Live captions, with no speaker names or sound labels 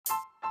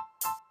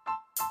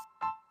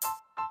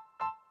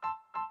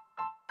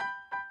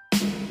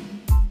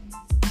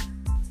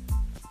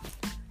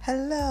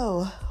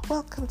Hello,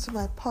 welcome to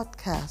my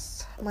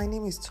podcast. My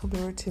name is Tobi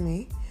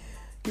Rotimi.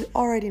 You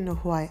already know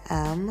who I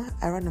am.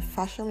 I run a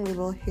fashion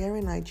label here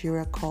in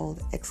Nigeria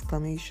called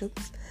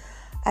Exclamations.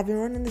 I've been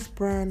running this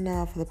brand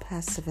now for the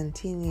past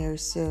 17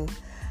 years, so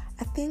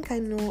I think I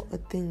know a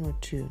thing or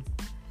two.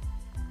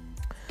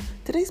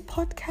 Today's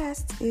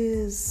podcast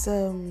is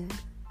I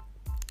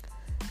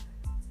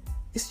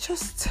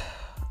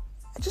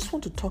just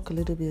want to talk a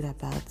little bit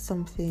about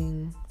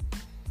something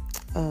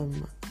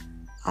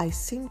I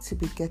seem to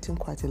be getting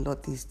quite a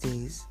lot these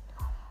days.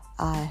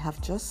 I have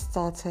just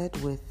started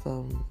with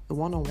the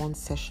one-on-one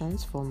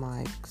sessions for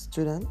my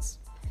students,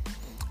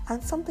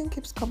 and something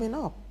keeps coming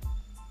up.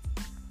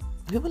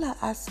 People are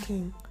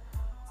asking,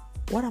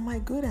 what am I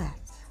good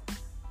at?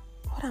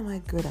 What am I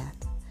good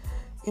at?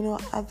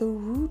 At the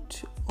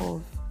root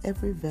of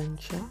every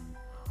venture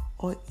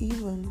or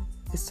even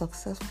a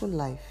successful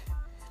life,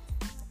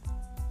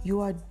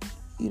 at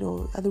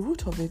the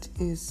root of it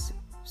is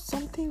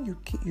something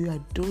you are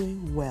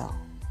doing well,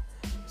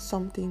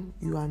 something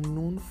you are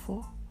known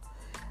for.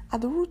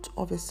 At the root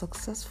of a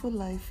successful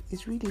life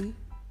is really,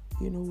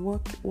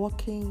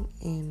 working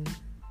in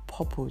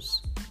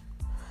purpose.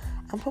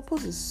 And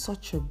purpose is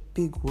such a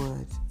big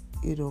word,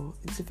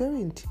 it's a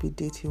very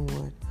intimidating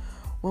word.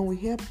 When we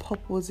hear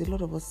purpose, a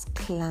lot of us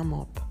clam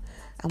up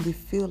and we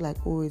feel like,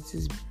 it's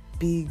this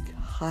big,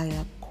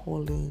 higher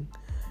calling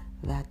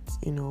that,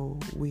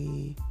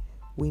 we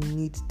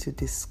need to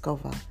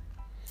discover.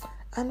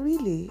 And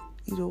really,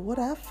 what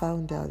I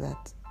found out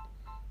that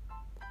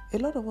a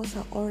lot of us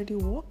are already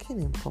working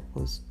in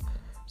purpose.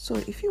 So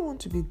if you want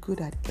to be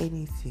good at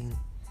anything,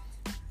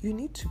 you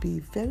need to be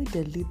very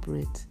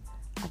deliberate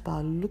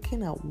about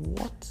looking at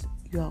what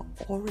you are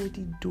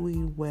already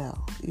doing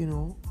well,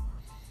 I'm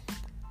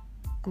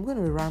going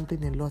to be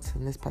rambling a lot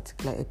in this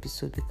particular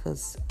episode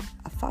because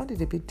I found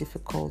it a bit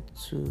difficult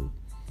to,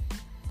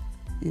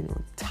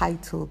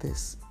 title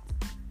this.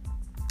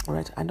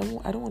 Right, I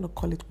don't want to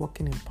call it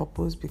working in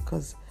purpose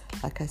because,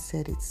 like I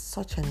said, it's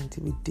such an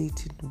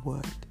intimidating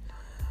word.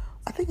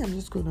 I think I'm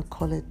just going to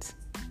call it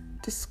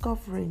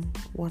discovering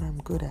what I'm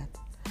good at.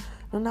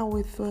 Now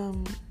with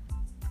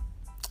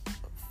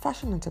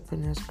fashion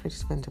entrepreneurs,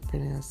 creative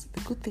entrepreneurs,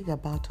 the good thing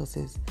about us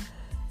is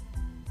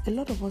a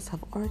lot of us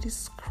have already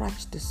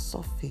scratched the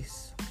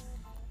surface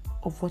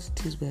of what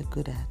it is we're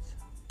good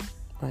at,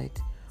 right?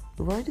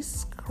 We've already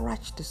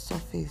scratched the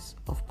surface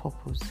of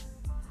purpose.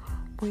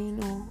 But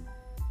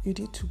you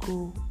need to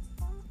go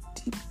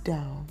deep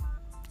down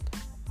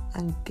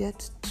and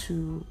get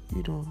to,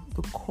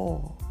 the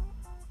core,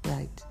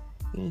 right?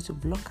 You need to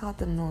block out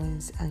the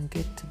noise and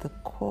get to the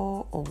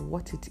core of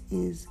what it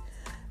is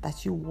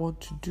that you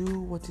want to do,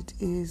 what it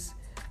is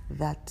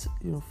that,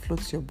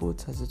 floats your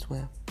boat, as it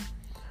were.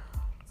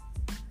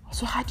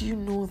 So how do you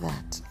know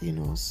that,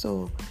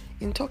 So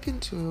in talking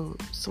to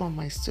some of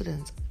my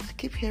students, I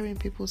keep hearing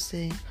people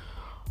saying,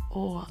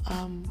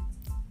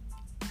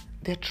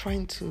 they're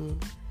trying to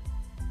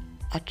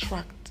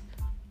attract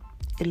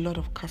a lot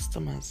of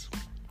customers.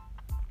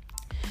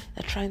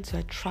 They're trying to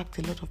attract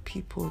a lot of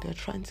people. They're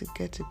trying to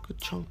get a good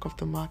chunk of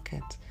the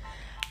market.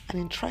 And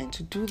in trying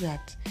to do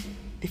that,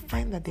 they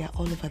find that they are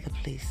all over the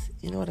place.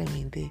 You know what I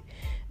mean?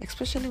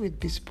 Especially with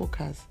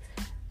bespokers,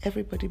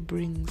 everybody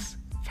brings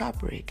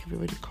fabric.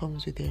 Everybody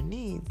comes with their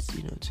needs.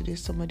 Today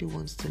somebody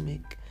wants to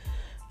make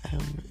a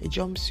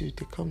jumpsuit.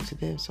 They come to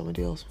them.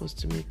 Somebody else wants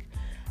to make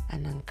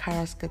an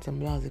Ankara skirt and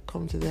blouse. They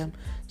come to them.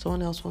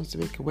 Someone else wants to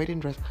make a wedding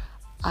dress.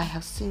 I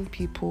have seen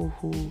people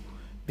who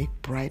make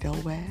bridal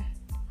wear,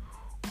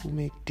 who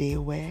make day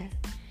wear,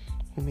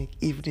 who make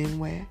evening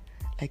wear.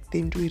 Like,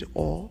 they do it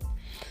all.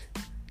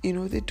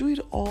 They do it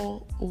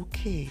all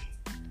okay.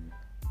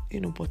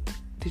 But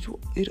they do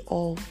it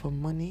all for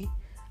money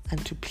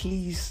and to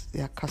please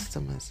their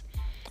customers,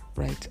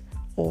 right?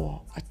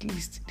 Or at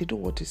least they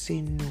don't want to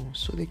say no,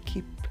 so they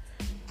keep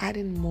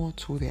adding more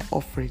to their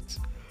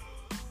offerings.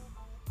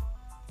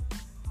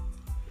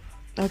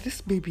 Now,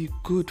 this may be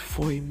good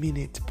for a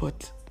minute,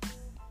 but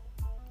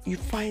you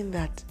find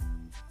that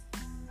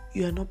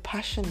you are not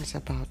passionate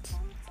about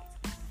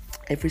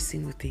every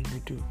single thing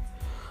you do.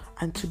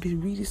 And to be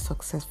really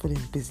successful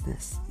in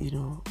business,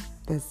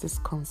 there's this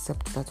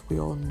concept that we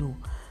all know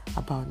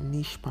about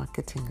niche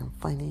marketing and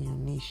finding your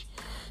niche.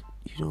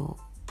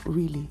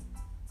 Really,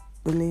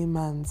 the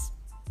layman's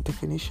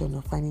definition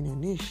of finding your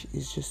niche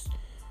is just,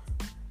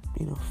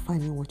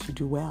 finding what you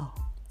do well,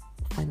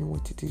 finding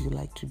what it is you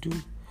like to do.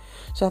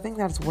 So I think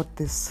that's what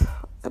this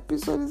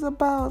episode is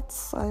about.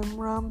 I'm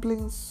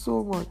rambling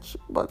so much,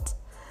 but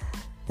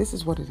this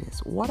is what it is.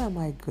 What am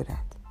I good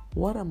at?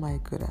 What am I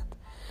good at?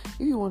 If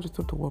you want to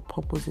throw the word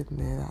purpose in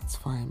there, that's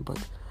fine, but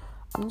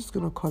I'm just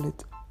going to call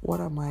it, what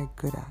am I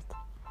good at?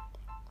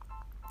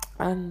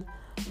 And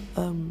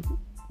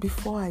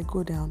before I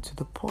go down to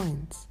the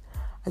points,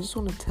 I just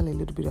want to tell a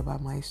little bit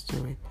about my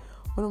story.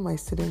 One of my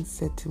students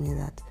said to me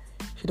that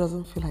she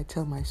doesn't feel I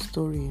tell my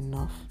story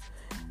enough.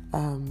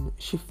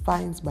 She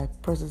finds my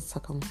present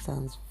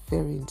circumstance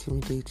very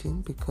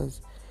intimidating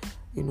because,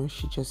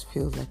 she just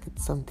feels like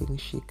it's something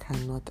she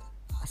cannot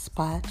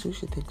aspire to.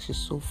 She thinks she's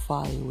so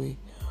far away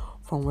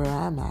from where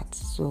I'm at.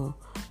 So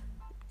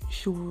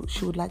she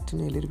would like to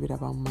know a little bit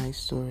about my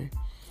story.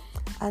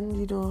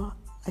 And,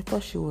 I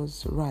thought she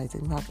was right.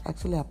 In fact,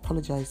 actually, I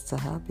apologized to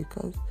her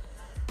because,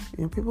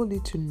 people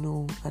need to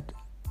know that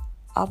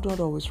I've not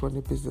always run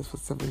a business for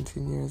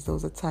 17 years. There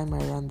was a time I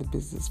ran the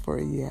business for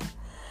a year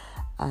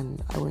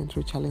and I went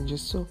through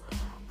challenges. So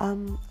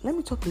let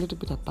me talk a little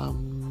bit about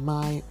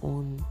my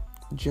own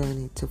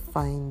journey to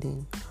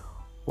finding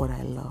what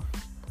I love.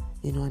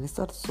 And it's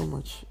not so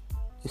much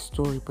a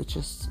story, but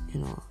just,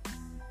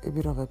 a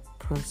bit of a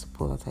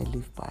principle that I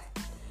live by.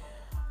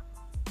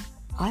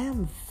 I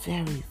am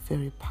very,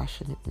 very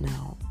passionate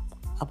now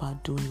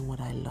about doing what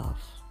I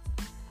love.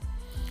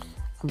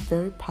 I'm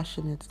very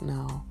passionate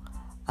now.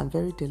 I'm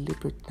very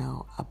deliberate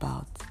now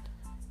about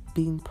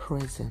being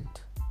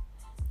present,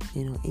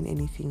 in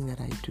anything that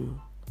I do.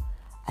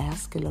 I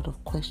ask a lot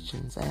of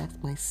questions. I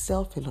ask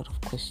myself a lot of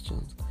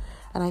questions.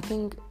 And I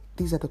think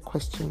these are the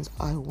questions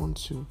I want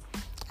to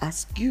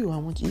ask you. I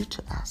want you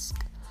to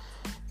ask.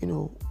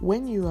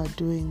 When you are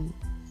doing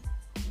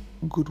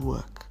good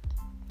work,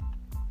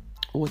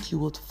 what you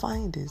would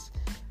find is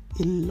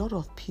a lot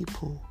of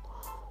people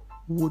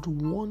would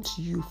want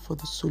you for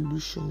the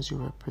solutions you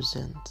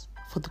represent,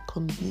 for the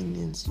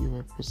convenience you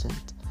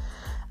represent.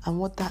 And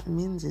what that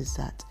means is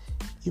that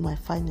you might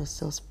find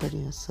yourself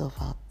spreading yourself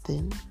out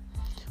thin.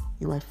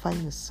 You might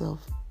find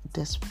yourself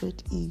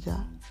desperate,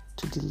 eager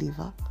to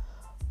deliver,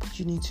 but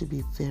you need to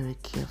be very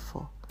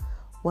careful.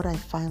 What I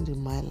find in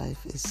my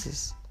life is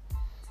this.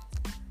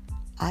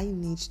 I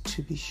need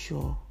to be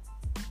sure,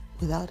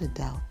 without a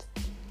doubt,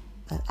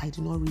 that I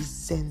do not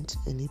resent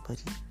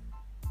anybody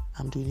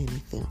I'm doing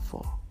anything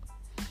for.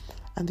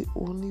 And the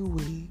only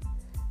way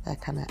I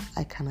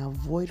can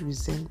avoid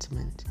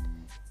resentment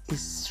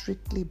is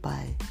strictly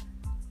by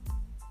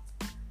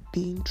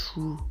being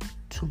true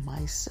to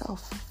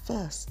myself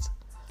first,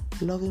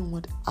 loving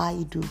what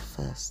I do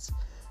first,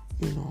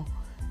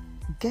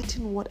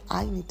 getting what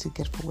I need to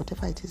get for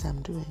whatever it is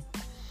I'm doing.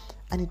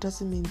 And it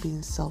doesn't mean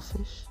being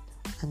selfish,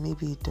 and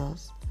maybe it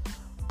does,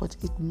 but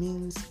it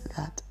means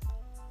that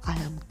I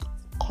am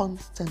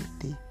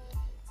constantly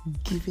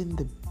giving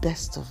the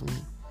best of me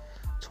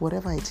to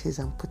whatever it is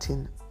I'm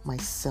putting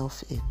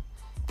myself in,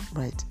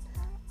 right?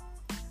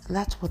 And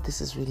that's what this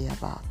is really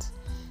about.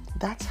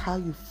 That's how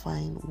you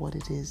find what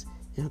it is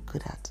you're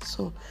good at.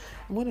 So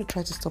I'm going to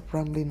try to stop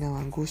rambling now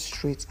and go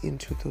straight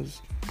into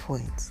those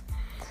points.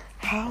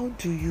 How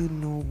do you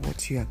know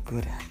what you are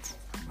good at,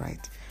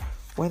 right?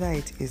 Whether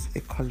it is a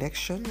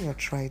collection you're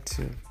trying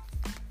to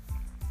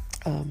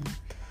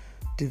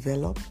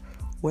develop,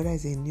 whether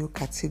it's a new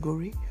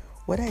category,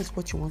 whether it's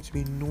what you want to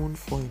be known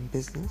for in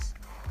business,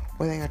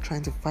 whether you're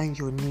trying to find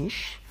your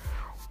niche,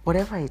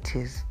 whatever it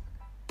is,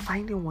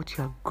 finding what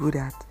you're good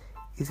at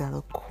is at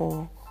the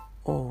core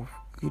of,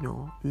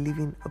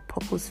 living a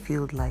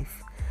purpose-filled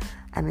life,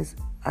 and is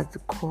at the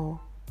core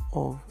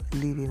of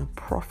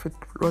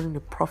running a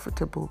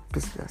profitable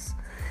business.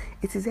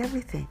 It is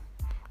everything,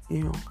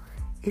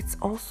 It's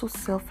also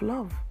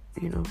self-love,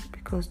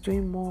 because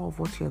doing more of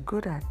what you're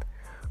good at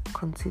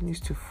continues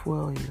to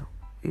fuel you.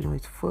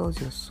 It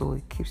fuels your soul.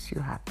 It keeps you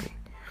happy.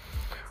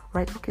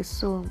 Right, okay,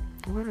 so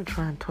I'm going to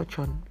try and touch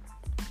on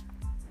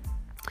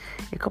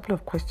a couple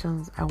of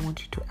questions I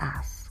want you to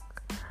ask.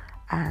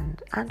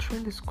 And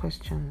answering these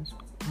questions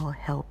will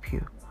help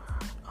you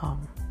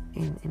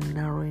in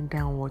narrowing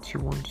down what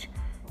you want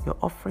your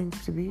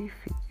offerings to be. If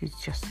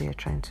it's just you're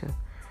trying to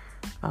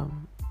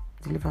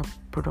deliver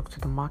product to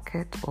the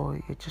market, or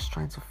you're just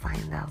trying to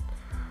find out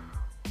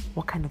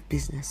what kind of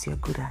business you're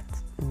good at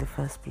in the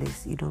first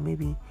place.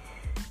 Maybe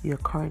you're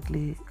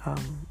currently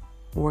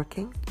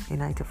working a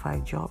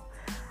 9-to-5 job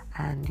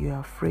and you're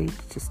afraid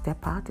to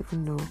step out,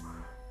 even though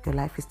your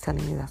life is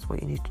telling you that's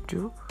what you need to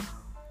do,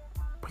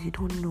 but you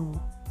don't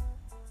know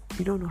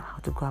how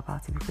to go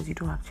about it because you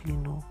don't actually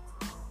know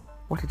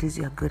what it is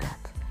you're good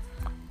at,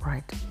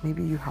 right?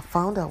 Maybe you have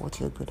found out what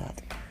you're good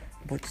at,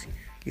 but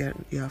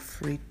you're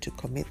afraid to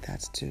commit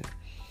that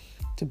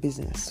to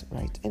business,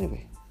 right?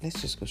 Anyway, let's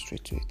just go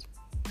straight to it.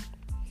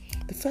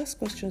 The first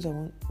question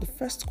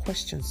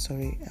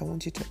I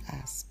want you to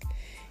ask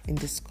in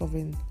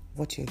discovering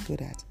what you're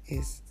good at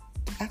is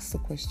to ask the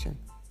question,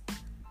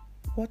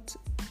 what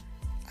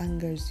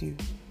angers you?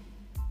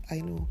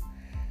 I know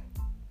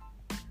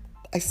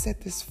I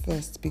said this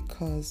first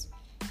because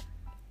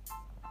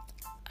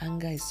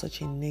anger is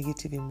such a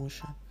negative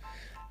emotion,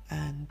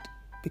 and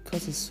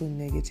because it's so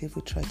negative,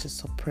 we try to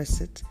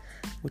suppress it,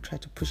 we try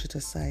to push it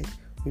aside,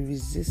 we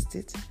resist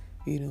it,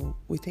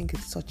 we think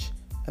it's such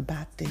a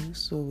bad thing,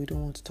 so we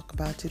don't want to talk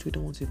about it, we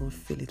don't want to even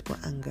feel it. But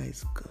anger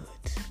is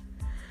good.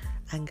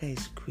 Anger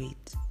is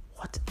great.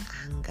 What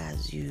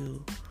angers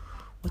you?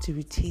 What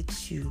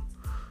irritates you?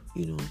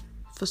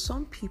 For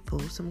some people,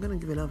 so I'm going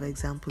to give a lot of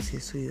examples here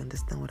so you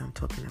understand what I'm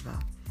talking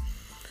about.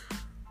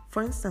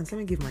 For instance, let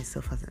me give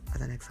myself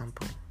as an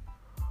example,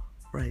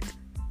 right?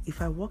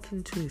 If I walk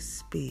into a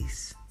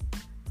space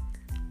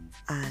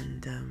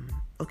and,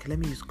 let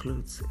me use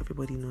clothes.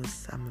 Everybody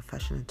knows I'm a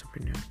fashion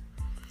entrepreneur.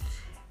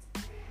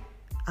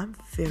 I'm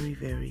very,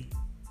 very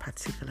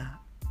particular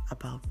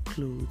about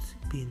clothes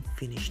being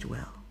finished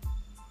well.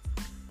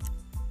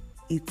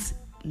 It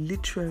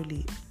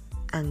literally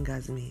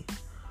angers me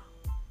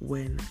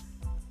when,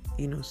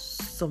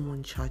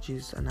 someone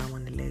charges an arm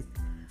and a leg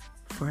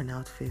for an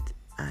outfit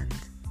and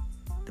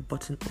the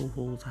buttonhole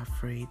holes are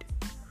frayed,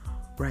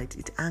 right?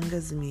 It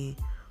angers me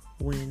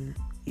when,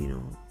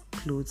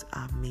 clothes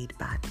are made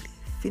badly.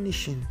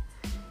 Finishing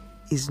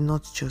is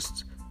not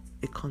just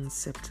a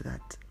concept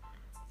that,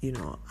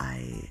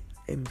 I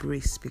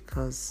embrace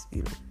because,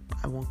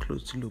 I want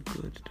clothes to look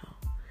good.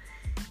 No.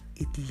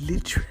 It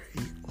literally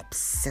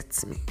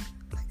upsets me.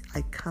 Like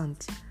I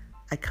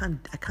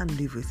can't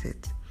live with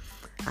it.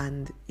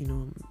 And,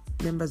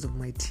 members of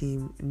my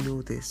team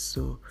know this,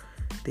 so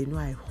they know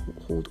I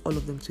hold all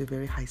of them to a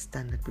very high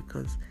standard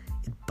because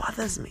it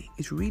bothers me.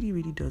 It really,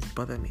 really does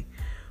bother me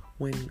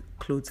when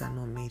clothes are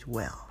not made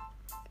well.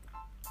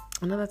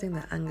 Another thing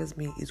that angers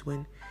me is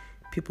when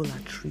people are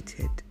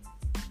treated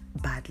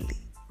badly,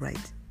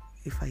 right?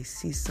 If I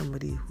see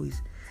somebody who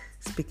is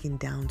speaking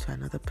down to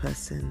another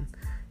person,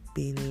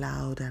 being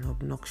loud and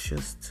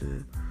obnoxious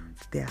to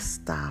their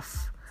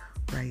staff,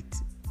 right?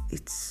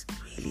 It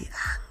really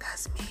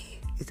angers me.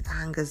 It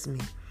angers me.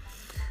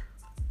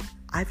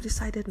 I've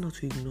decided not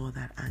to ignore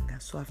that anger.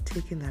 So I've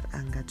taken that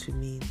anger to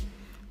mean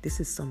this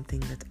is something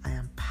that I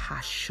am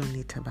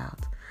passionate about.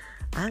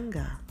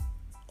 Anger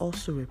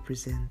also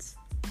represents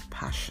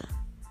passion.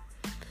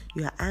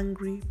 You are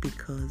angry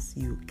because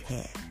you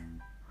care.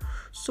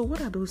 So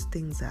what are those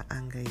things that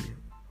anger you?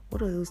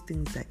 What are those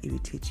things that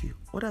irritate you?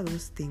 What are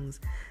those things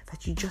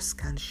that you just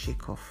can't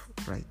shake off,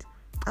 right?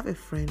 I have a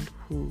friend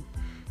who,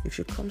 if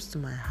she comes to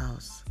my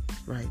house,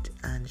 right,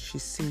 and she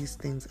sees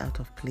things out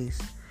of place,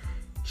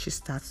 she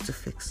starts to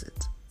fix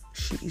it.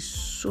 She is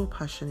so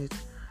passionate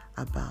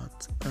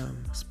about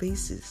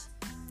spaces,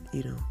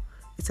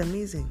 It's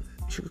amazing.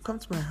 She could come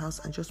to my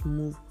house and just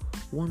move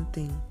one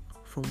thing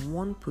from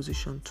one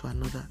position to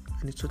another,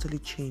 and it totally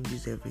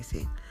changes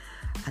everything.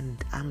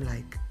 And I'm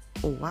like,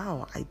 oh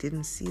wow, I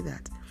didn't see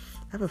that.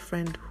 I have a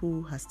friend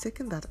who has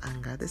taken that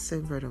anger, the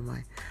same friend of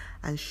mine,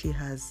 and she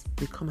has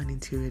become an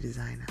interior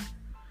designer.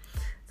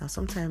 Now,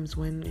 sometimes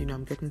when,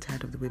 I'm getting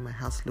tired of the way my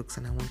house looks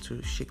and I want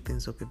to shake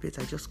things up a bit,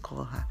 I just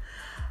call her.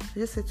 I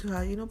just say to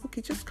her,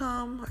 Bookie, just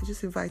come. I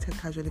just invite her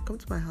casually, come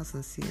to my house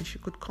and see. And she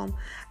could come,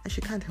 and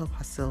she can't help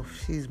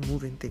herself. She's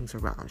moving things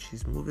around.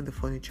 She's moving the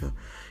furniture.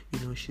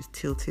 She's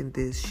tilting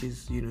this.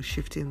 She's,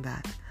 shifting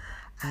that.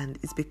 And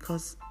it's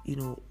because,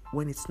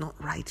 when it's not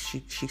right,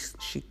 she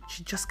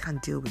just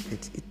can't deal with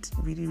it. It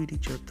really, really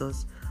just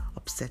does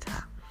upset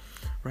her,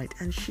 right?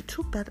 And she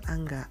took that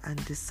anger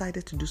and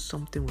decided to do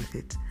something with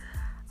it.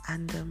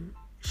 And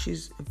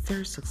she's a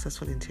very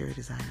successful interior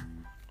designer.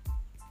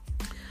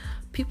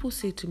 People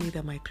say to me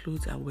that my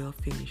clothes are well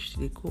finished.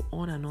 They go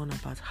on and on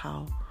about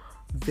how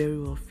very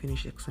well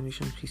finished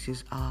exhibition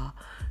pieces are.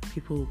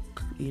 People,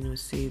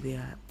 say they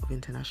are of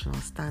international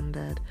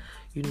standard.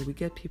 We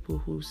get people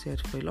who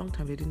said for a long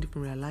time they didn't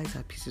even realize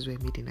that pieces were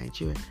made in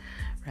Nigeria,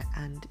 right?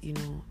 And,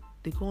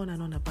 they go on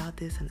and on about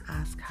this and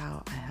ask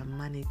how I have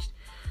managed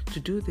to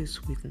do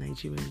this with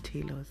Nigerian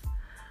tailors.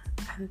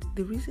 And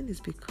the reason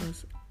is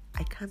because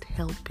I can't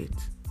help it.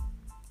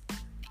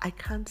 I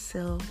can't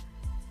sell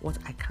what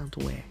I can't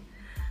wear.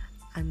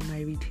 And my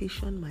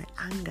irritation, my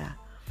anger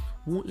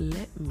won't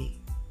let me,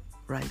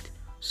 right?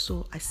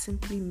 So I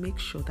simply make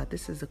sure that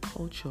this is the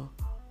culture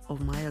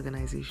of my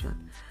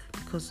organization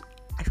because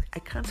I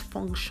can't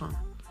function.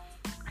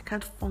 I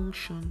can't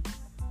function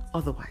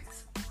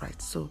otherwise, right?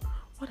 So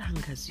what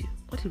angers you?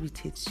 What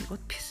irritates you?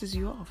 What pisses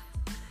you off?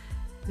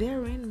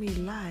 Therein may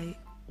lie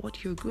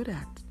what you're good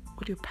at,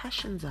 what your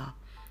passions are,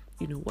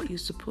 what you're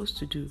supposed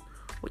to do,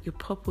 what your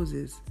purpose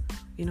is,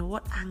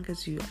 what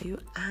angers you. Are you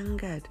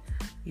angered,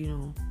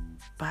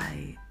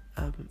 by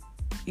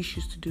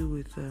issues to do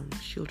with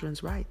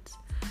children's rights?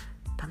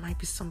 That might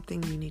be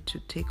something you need to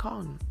take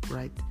on,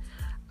 right?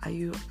 Are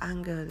you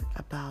angered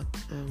about,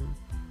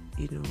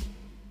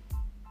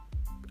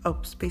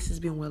 spaces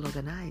being well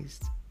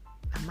organized?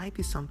 That might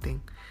be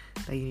something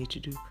that you need to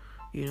do.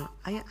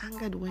 Are you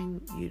angered when,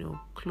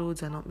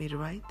 clothes are not made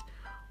right?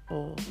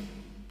 Or,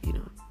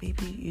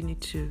 maybe you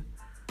need to,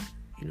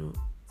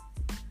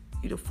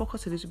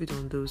 focus a little bit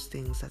on those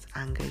things that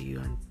anger you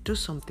and do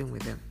something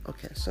with them.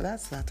 Okay, so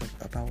that's that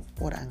about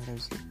what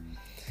angers you.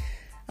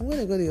 I'm going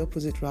to go the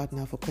opposite route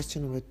now for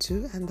question number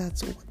 2, and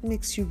that's what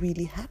makes you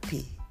really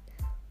happy?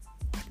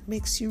 What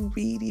makes you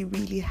really,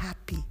 really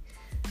happy?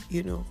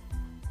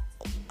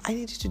 I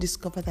need you to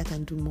discover that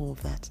and do more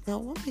of that. Now,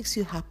 what makes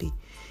you happy?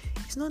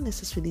 It's not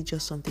necessarily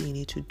just something you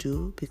need to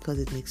do because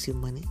it makes you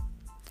money.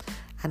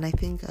 And I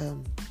think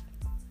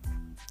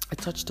I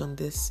touched on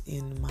this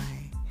in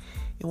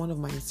one of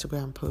my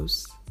Instagram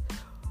posts.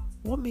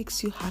 What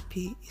makes you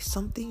happy is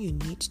something you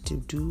need to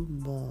do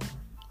more.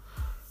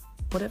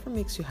 Whatever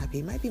makes you happy,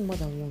 it might be more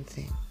than one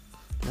thing,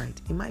 right?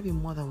 It might be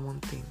more than one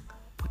thing,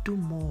 but do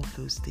more of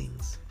those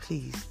things.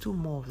 Please, do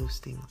more of those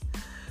things.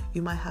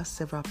 You might have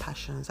several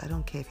passions. I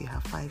don't care if you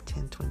have 5,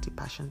 10, 20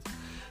 passions.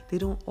 They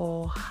don't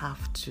all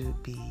have to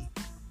be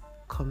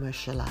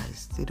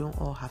commercialized. They don't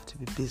all have to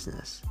be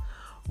business.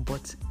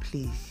 But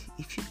please,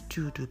 if you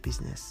do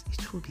business,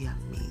 it will be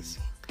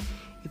amazing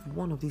if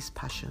one of these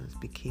passions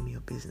became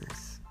your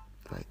business,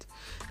 right?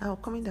 Now,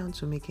 coming down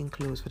to making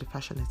clothes for the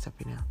fashion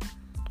entrepreneur,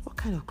 what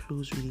kind of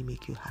clothes really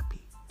make you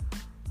happy?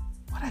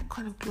 What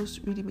kind of clothes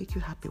really make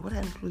you happy? What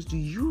kind of clothes do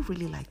you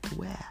really like to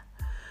wear?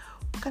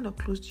 What kind of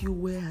clothes do you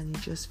wear and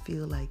you just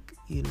feel like,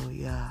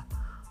 you're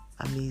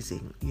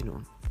amazing,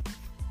 you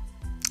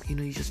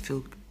just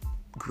feel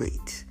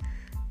great?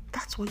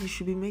 That's what you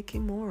should be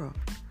making more of.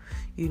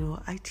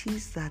 I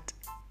tease that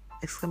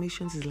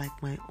exclamations is like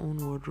my own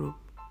wardrobe,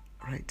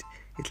 right?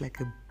 It's like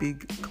a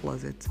big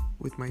closet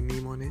with my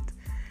name on it.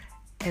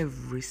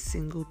 Every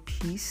single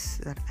piece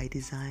that I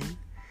design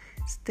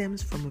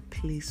stems from a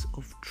place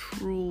of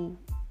true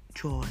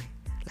joy.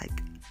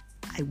 Like,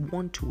 I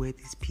want to wear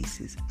these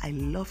pieces. I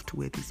love to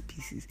wear these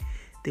pieces.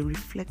 They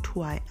reflect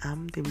who I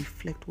am. They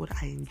reflect what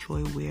I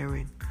enjoy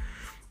wearing,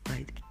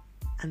 right?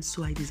 And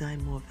so I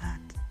design more of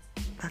that.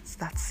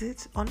 That's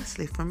it.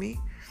 Honestly, for me,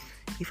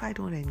 if I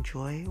don't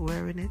enjoy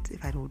wearing it,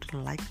 if I don't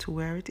like to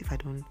wear it, if I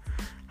don't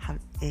have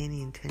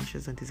any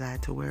intentions and desire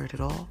to wear it at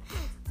all,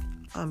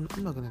 I'm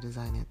not going to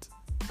design it.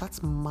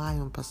 That's my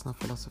own personal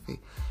philosophy.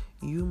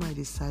 You might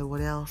decide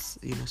what else,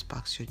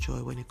 sparks your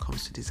joy when it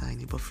comes to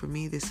designing. But for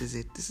me, this is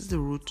it. This is the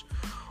root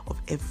of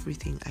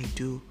everything I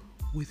do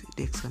with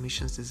the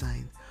exclamations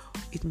design.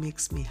 It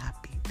makes me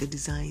happy. The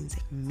designs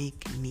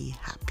make me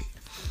happy,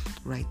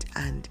 right?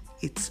 And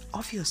it's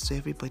obvious to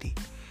everybody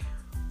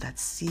that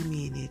see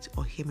me in it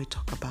or hear me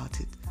talk about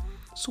it.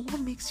 So what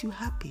makes you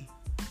happy,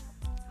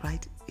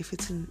 right? If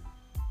it's in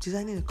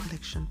designing a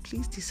collection,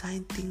 please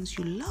design things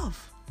you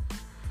love.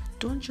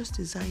 Don't just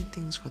design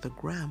things for the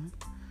gram.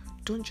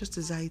 Don't just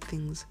design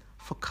things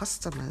for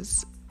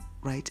customers,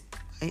 right?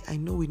 I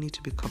know we need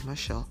to be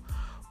commercial,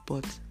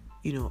 but,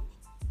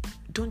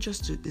 don't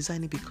just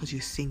design it because you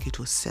think it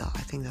will sell.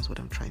 I think that's what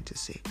I'm trying to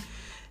say.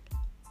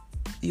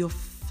 Your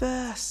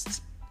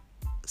first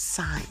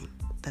sign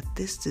that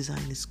this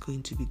design is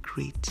going to be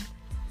great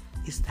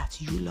is that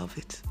you love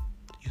it.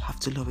 You have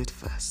to love it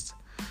first.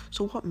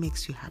 So what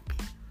makes you happy,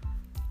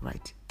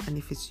 right? And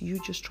if it's you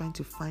just trying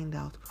to find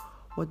out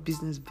what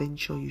business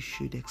venture you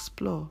should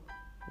explore,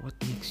 what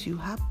makes you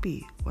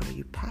happy? What are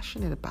you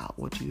passionate about?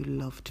 What do you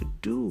love to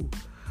do?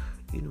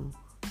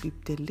 Be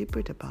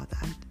deliberate about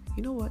that. And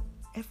you know what?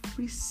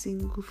 Every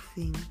single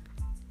thing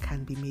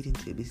can be made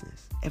into a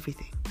business.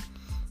 Everything.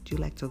 Do you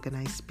like to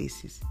organize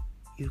spaces?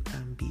 You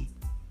can be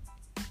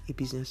a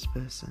business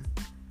person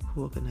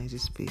who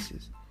organizes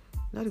spaces.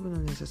 Not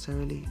even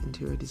necessarily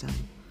interior design.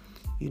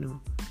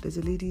 There's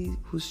a lady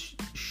whose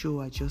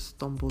show I just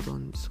stumbled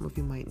on. Some of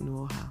you might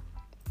know her.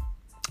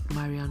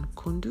 Marianne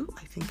Kundu,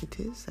 I think it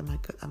is. I might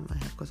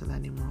have gotten that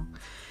name wrong.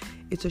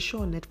 It's a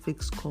show on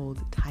Netflix called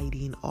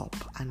Tidying Up,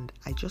 and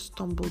I just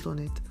stumbled on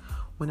it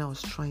when I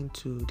was trying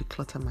to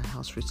declutter my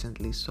house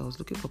recently. So I was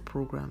looking for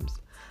programs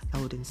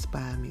that would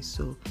inspire me.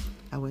 So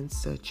I went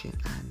searching,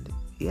 and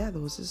there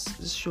was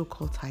this show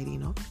called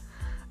Tidying Up.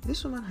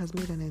 This woman has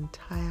made an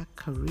entire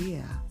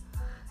career,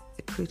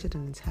 created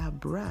an entire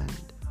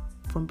brand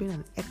from being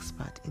an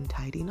expert in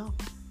tidying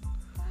up.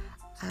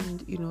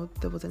 And,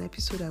 there was an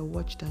episode I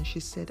watched and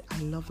she said, I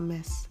love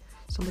mess.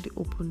 Somebody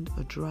opened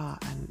a drawer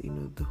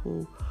and, the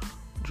whole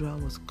drawer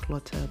was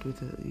cluttered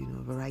with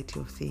a variety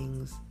of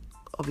things,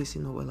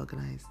 obviously not well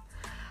organized.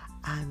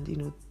 And,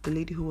 the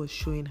lady who was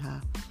showing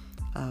her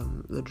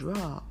the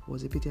drawer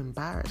was a bit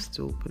embarrassed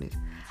to open it.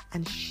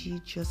 And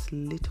she just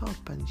lit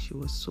up and she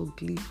was so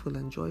gleeful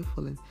and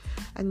joyful.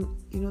 And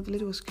the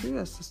lady was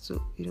curious as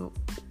to,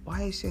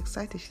 why is she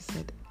excited? She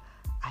said,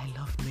 I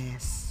love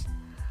mess.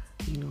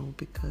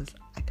 Because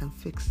I can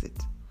fix it.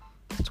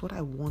 That's what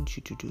I want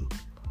you to do.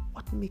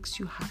 What makes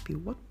you happy?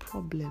 What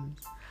problems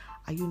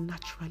are you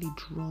naturally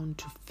drawn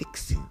to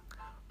fixing,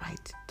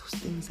 right? Those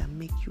things that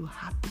make you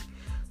happy.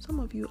 Some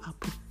of you are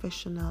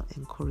professional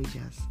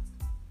encouragers.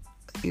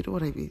 You know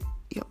what I mean?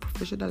 You're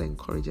professional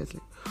encouragers.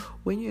 Like,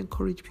 when you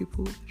encourage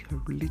people,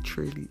 you're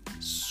literally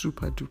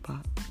super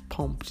duper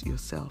pumped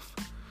yourself.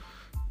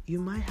 You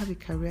might have a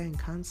career in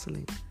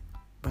counseling,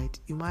 right?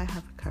 You might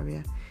have a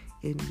career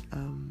in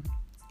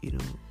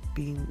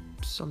being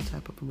some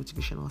type of a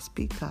motivational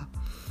speaker,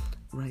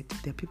 right?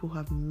 There are people who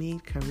have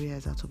made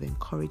careers out of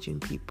encouraging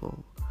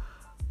people,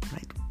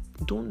 right?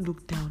 Don't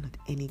look down at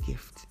any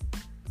gift.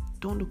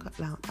 Don't look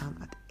down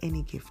at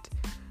any gift.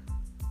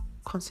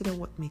 Consider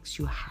what makes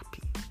you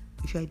happy.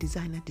 If you're a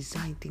designer,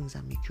 design things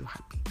that make you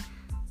happy.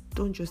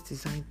 Don't just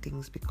design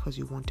things because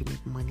you want to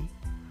make money.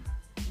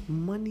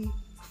 Money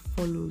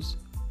follows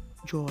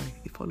joy.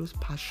 It follows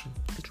passion.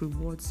 It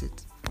rewards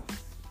it.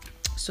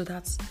 So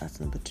that's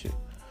number 2.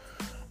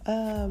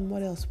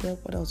 What else?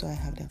 What else do I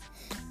have there?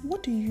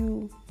 What do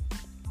you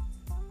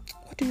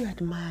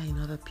admire in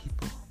other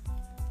people?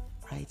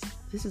 Right?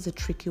 This is a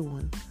tricky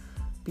one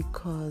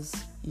because,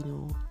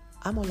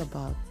 I'm all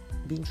about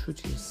being true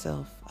to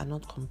yourself and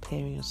not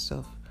comparing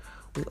yourself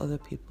with other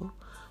people.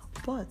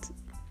 But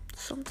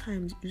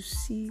sometimes you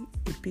see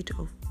a bit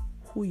of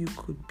who you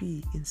could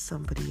be in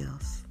somebody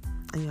else.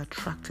 and you're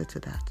attracted to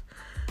that.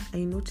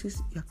 And you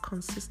notice you're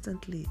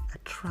consistently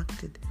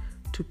attracted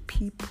to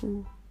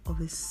people of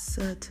a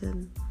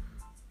certain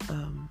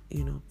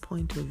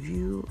point of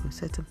view, a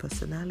certain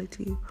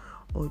personality,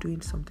 or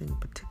doing something in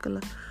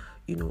particular.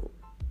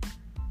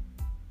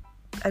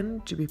 I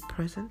need to be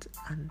present.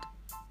 And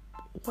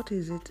what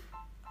is it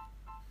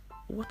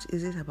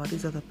about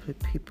these other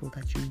people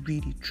that you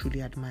really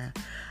truly admire?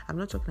 I'm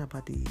not talking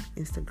about the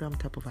Instagram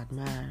type of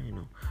admire,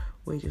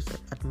 where you just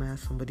admire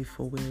somebody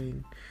for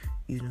wearing,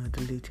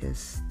 the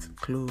latest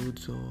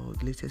clothes or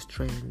the latest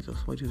trends, or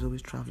somebody who's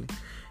always traveling.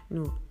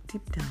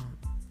 Deep down,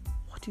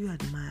 what do you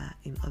admire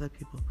in other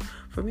people?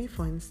 For me,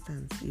 for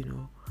instance,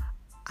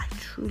 I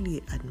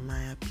truly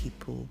admire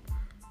people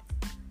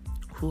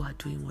who are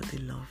doing what they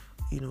love.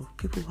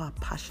 People who are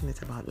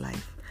passionate about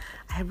life.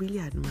 I really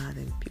admire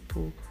them.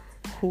 People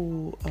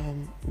who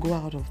go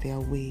out of their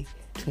way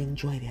to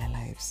enjoy their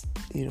lives.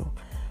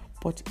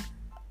 But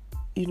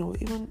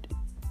even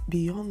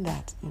beyond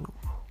that,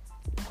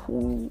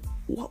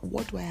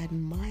 what do I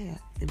admire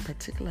in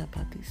particular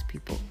about these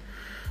people?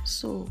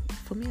 So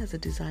for me as a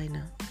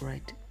designer,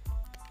 right,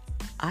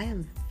 I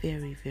am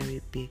very,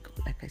 very big,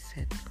 like I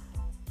said,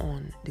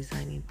 on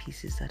designing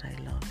pieces that I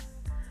love.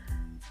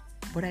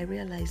 But I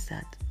realized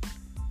that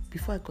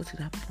before I got to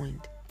that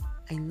point,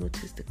 I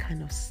noticed the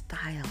kind of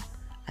style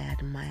I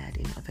admired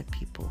in other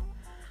people,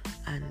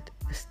 and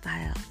the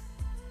style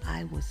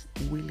I was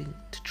willing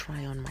to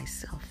try on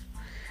myself.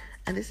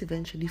 And this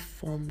eventually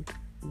formed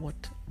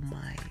what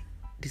my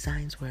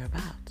designs were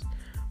about,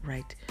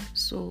 right?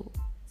 So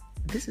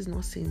this is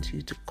not saying to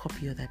you to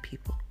copy other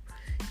people.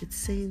 It's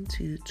saying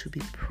to you to be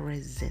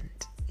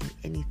present in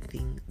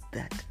anything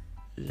that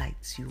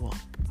lights you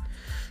up.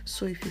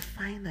 So if you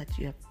find that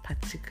you are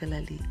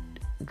particularly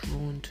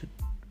drawn to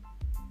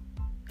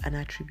an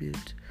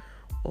attribute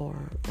or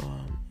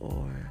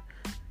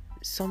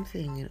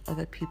something in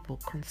other people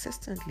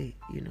consistently,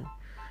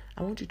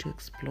 I want you to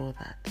explore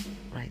that,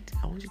 right?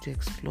 I want you to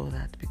explore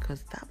that,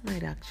 because that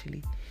might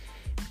actually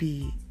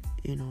be,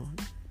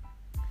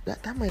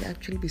 that might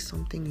actually be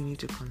something you need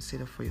to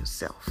consider for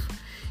yourself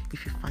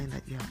if you find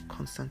that you are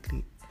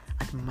constantly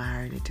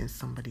admiring it in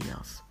somebody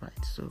else,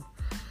 right? So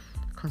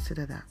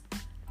consider that.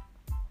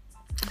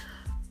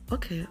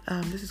 Okay,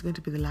 this is going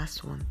to be the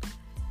last one.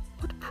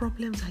 What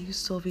problems are you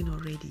solving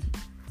already?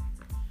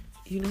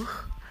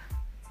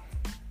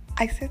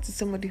 I said to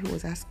somebody who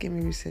was asking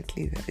me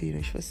recently that,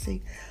 she was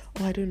saying,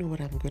 I don't know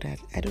what I'm good at.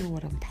 I don't know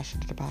what I'm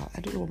passionate about.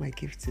 I don't know what my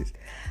gift is.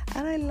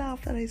 And I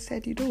laughed and I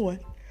said, you know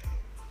what?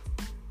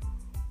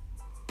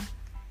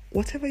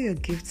 Whatever your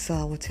gifts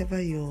are, whatever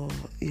your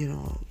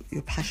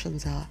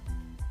passions are,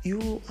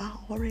 you are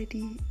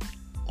already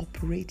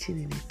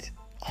operating in it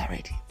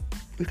already.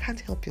 You can't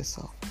help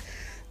yourself.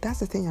 That's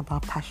the thing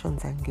about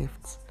passions and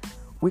gifts.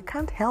 We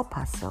can't help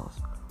ourselves.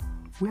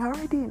 We're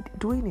already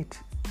doing it.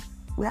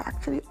 We're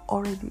actually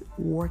already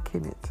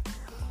working it.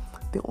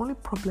 The only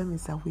problem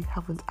is that we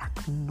haven't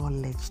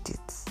acknowledged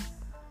it.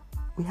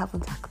 We have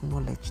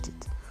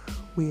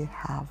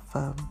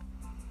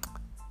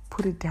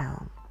put it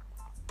down,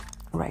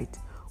 right?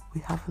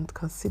 We haven't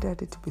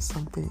considered it to be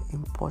something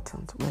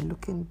important. We're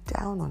looking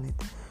down on it.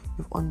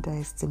 We've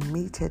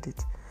underestimated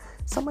it.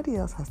 Somebody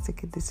else has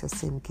taken this your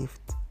same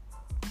gift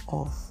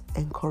of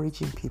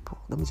encouraging people.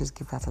 Let me just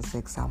give that as an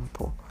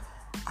example.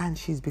 And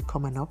she's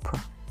become an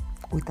Oprah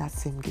with that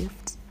same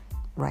gift,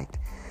 right?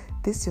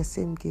 This is your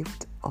same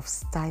gift of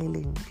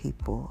styling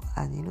people.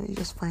 And, you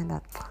just find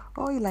that,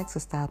 you like to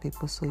style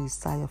people, so you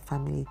style your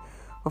family.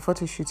 For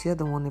photo shoots, you're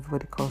the one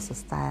everybody calls to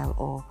style,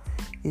 or,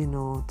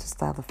 to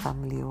style the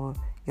family, or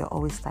you're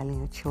always styling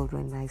your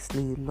children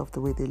nicely. You love the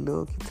way they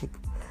look. You take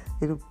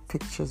little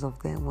pictures of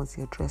them once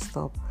they're dressed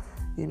up.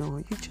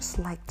 You just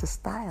like to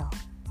style.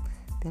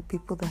 There are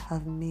people that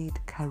have made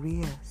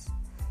careers,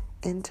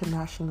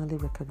 internationally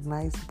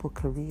recognizable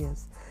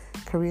careers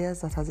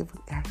that have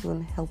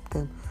even helped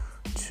them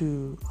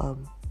to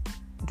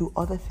do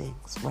other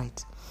things,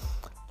 right?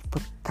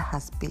 But that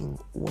has been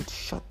what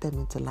shot them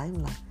into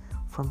limelight,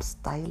 from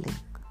styling,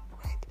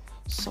 right?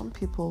 Some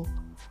people,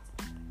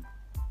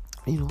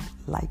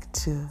 like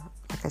to,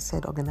 like I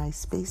said, organize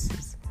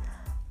spaces,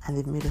 and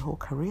they've made a whole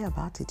career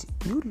about it.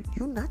 You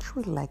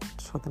naturally like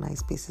to organize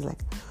spaces.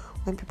 Like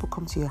when people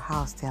come to your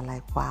house, they're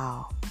like,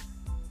 wow.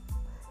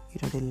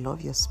 They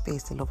love your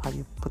space. They love how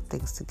you put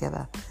things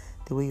together,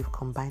 the way you've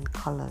combined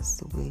colors,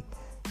 the way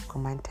you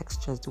combine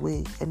textures, the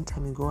way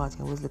anytime you go out,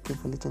 you're always looking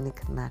for little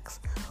knickknacks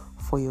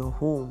for your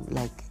home.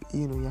 Like,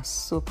 you're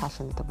so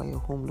passionate about your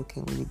home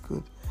looking really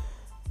good.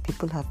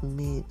 People have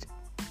made,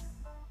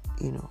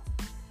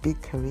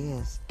 big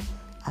careers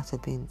out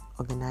of being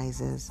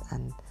organizers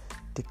and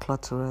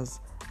declutterers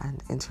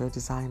and interior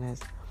designers.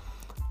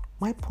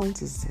 My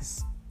point is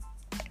this.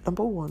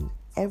 Number one,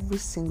 every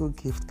single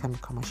gift can be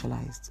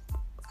commercialized.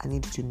 I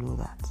need you to know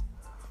that.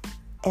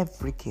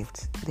 Every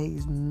gift. There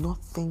is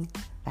nothing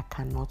that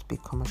cannot be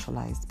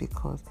commercialized,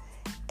 because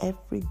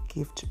every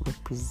gift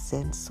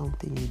represents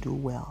something you do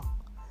well.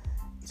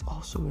 It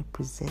also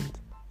represents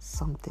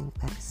something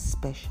that is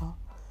special,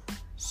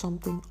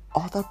 something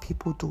other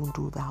people don't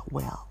do that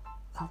well.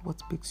 That's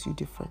what makes you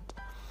different.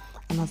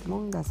 And as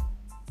long as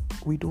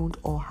we don't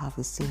all have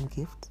the same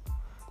gift,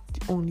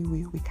 the only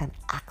way we can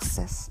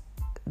access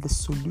the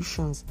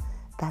solutions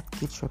that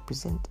gifts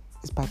represent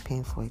is by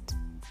paying for it.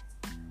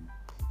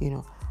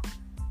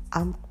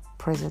 I'm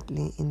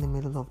presently in the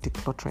middle of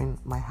decluttering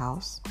my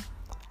house.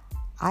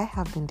 I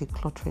have been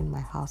decluttering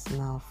my house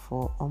now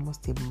for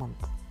almost a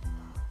month.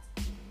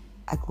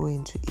 I go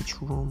into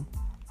each room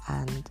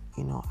and,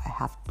 I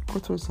have to go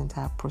through this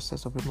entire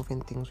process of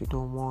removing things we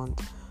don't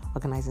want,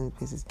 organizing the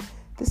places.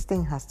 This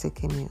thing has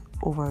taken me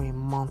over a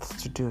month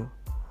to do.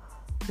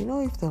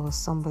 If there was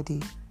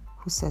somebody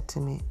who said to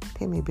me,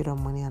 pay me a bit of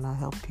money and I'll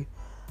help you,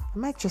 I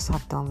might just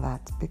have done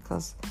that,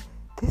 because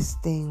this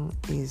thing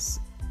is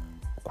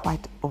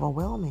quite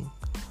overwhelming,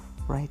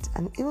 right?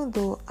 And even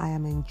though I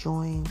am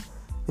enjoying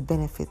the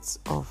benefits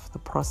of the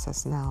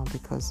process now,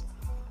 because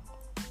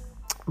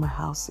my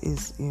house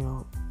is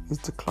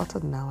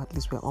decluttered now, at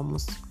least we're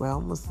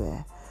almost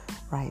there,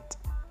 right?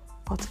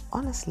 But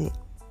honestly,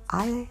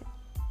 I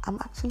am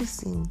actually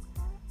seeing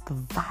the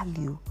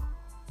value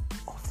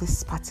of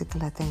this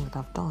particular thing that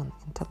I've done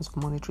in terms of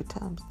monetary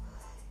terms.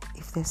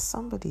 If there's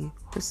somebody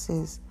who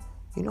says,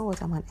 you know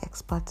what, I'm an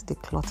expert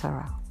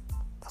declutterer,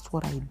 that's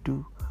what I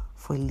do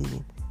for a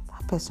living,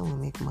 that person will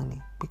make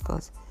money.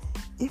 Because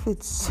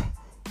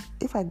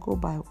if I go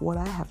by what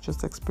I have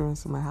just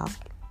experienced in my house,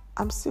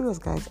 I'm serious,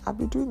 guys, I've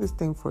been doing this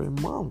thing for a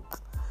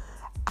month,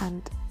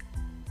 and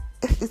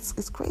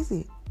it's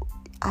crazy.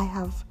 I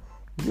have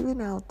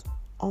given out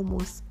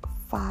almost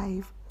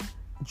 5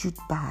 jute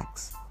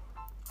bags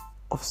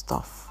of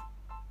stuff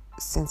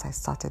since I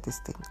started this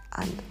thing,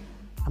 and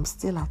I'm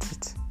still at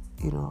it,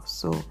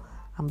 so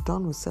I'm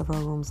done with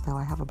several rooms now.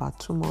 I have about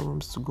 2 more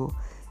rooms to go.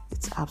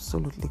 It's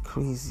absolutely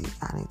crazy,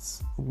 and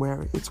it's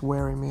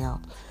wearing me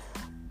out.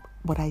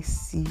 But I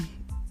see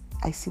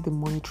the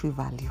monetary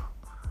value,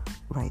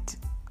 right?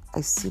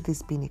 I see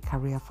this being a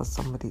career for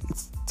somebody.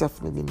 It's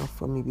definitely not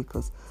for me,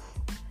 because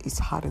it's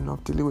hard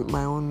enough dealing with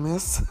my own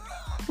mess.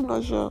 I'm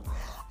not sure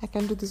I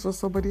can do this for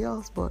somebody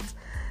else, but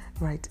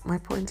right, my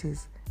point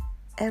is,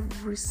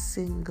 every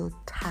single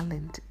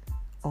talent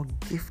or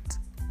gift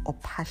or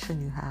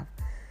passion you have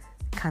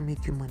can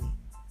make you money.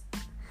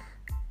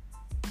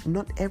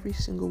 Not every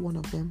single one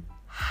of them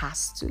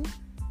has to.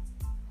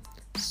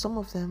 Some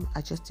of them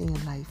are just in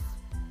your life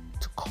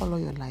to color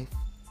your life,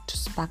 to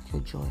spark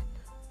your joy,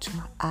 to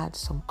add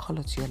some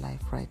color to your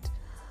life, right?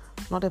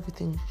 Not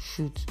everything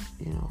should,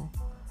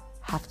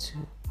 have to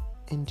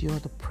endure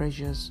the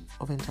pressures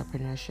of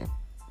entrepreneurship,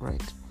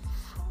 right?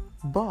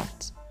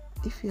 But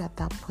if you're at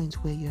that point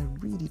where you're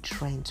really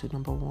trying to,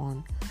 number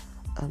one,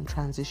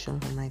 transition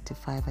from 9 to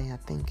 5, and you're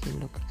thinking,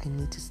 look, I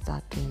need to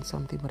start doing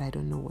something, but I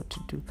don't know what to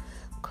do,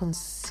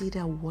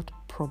 consider what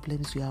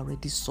problems you are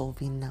already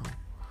solving now.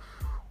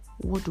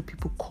 What do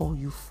people call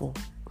you for?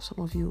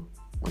 Some of you,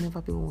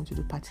 whenever people want to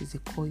do parties, they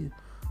call you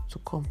to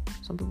come.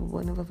 Some people,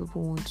 whenever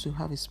people want to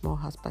have a small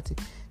house party,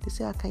 they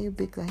say, can you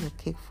bake that your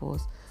cake for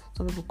us?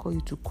 Some people call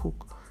you to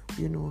cook,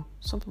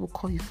 Some people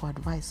call you for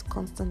advice,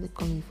 constantly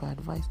calling you for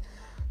advice.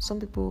 Some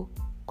people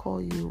call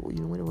you, when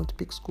they want to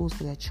pick schools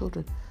for their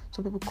children.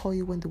 Some people call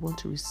you when they want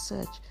to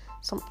research.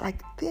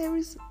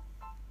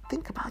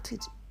 Think about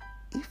it.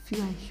 If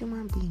you're a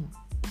human being,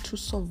 to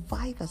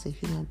survive as a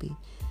human being,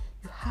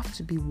 you have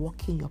to be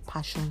working your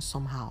passion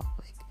somehow.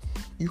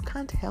 You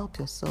can't help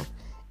yourself.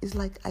 It's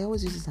like, I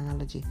always use this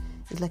analogy,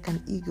 it's like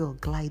an eagle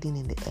gliding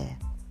in the air.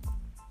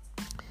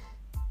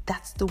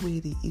 That's the way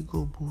the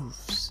eagle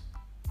moves.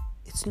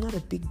 It's not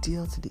a big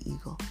deal to the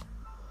eagle,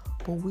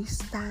 but we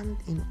stand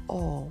in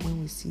awe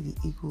when we see the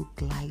eagle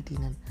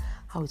gliding, and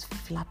how it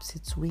flaps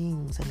its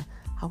wings, and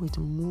how it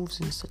moves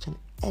in such an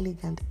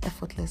elegant,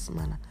 effortless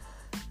manner.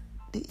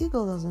 The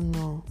eagle doesn't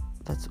know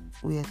that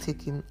we are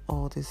taking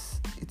all this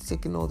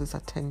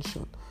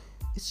attention.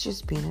 It's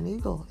just being an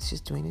eagle. It's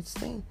just doing its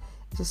thing.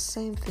 It's the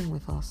same thing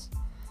with us.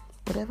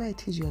 Whatever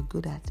it is you are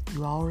good at,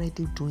 you are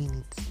already doing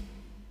it.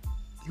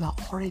 You are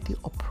already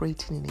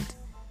operating in it.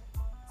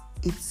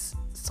 It's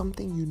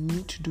something you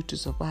need to do to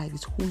survive.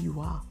 It's who you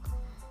are,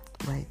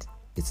 right?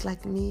 It's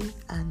like me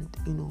and,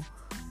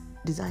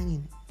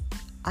 designing.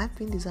 I've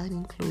been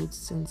designing clothes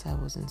since I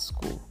was in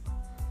school,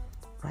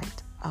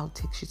 right? I'll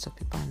take sheets of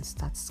paper and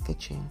start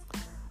sketching.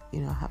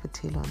 Have a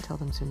tailor and tell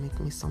them to make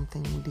me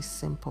something really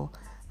simple.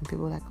 And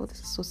people are like, oh, this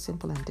is so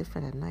simple and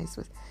different and nice.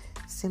 With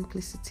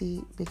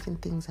simplicity, making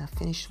things that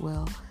finish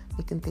well,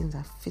 making things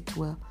that fit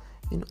well.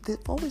 They've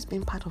always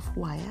been part of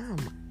who I am,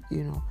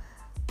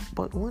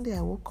 But one day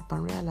I woke up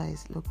and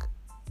realized, look,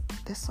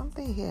 there's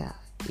something here,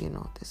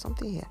 there's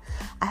something here.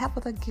 I have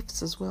other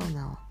gifts as well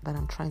now that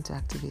I'm trying to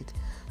activate.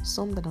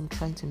 Some that I'm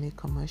trying to make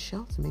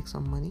commercial, to make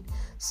some money.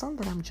 Some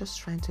that I'm just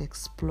trying to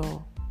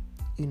explore,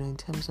 in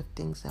terms of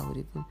things that would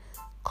even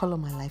color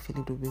my life a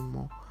little bit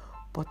more.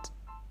 But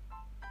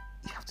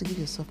you have to give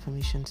yourself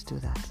permission to do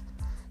that.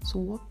 So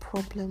what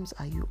problems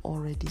are you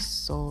already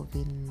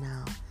solving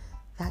now?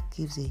 That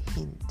gives a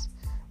hint,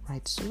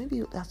 right? So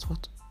maybe that's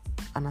what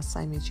an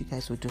assignment you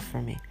guys will do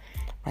for me.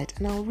 right?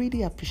 And I'll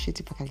really appreciate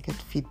if I can get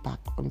feedback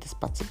on this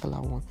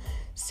particular one.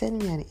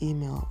 Send me an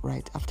email,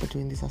 right, after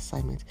doing this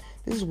assignment.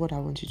 This is what I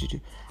want you to do.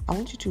 I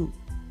want you to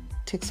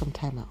take some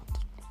time out.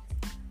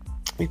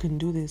 You can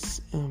do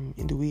this in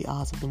the wee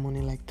hours of the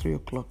morning, like 3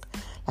 o'clock,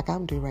 like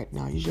I'm doing right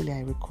now. Usually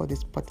I record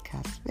this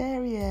podcast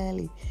very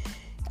early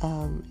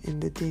in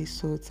the day,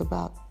 so it's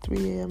about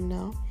 3 a.m.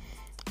 now.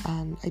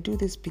 And I do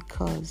this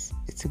because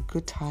it's a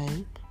good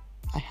time.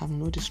 I have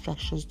no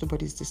distractions.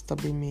 Nobody's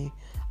disturbing me.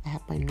 I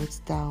have my notes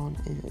down.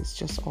 It's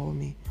just all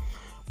me.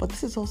 But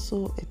this is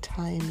also a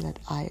time that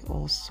I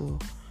also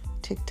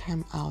take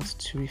time out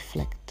to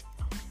reflect.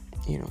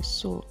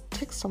 So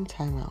take some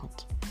time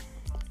out.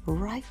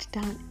 Write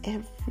down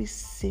every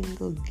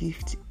single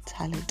gift,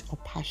 talent, or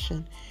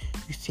passion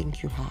you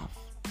think you have.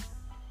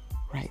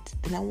 Right?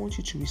 Then I want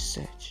you to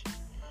research.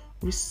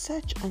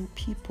 Research on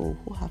people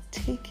who have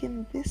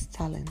taken this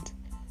talent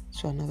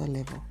to another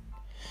level.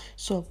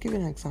 So I'll give you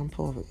an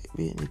example of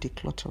being a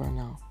declutterer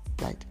now.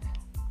 Right?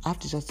 I've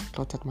just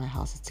decluttered my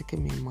house. It's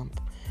taken me a month.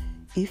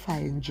 If I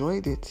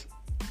enjoyed it,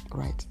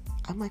 right,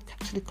 I might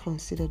actually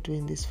consider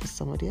doing this for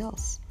somebody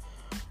else.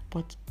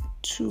 But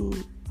to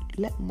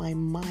let my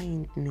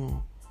mind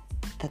know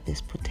that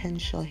there's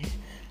potential here,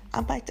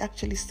 I might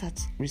actually start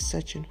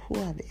researching who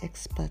are the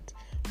expert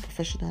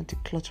professional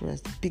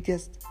declutterers, the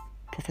biggest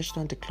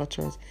professional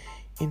declutterers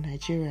in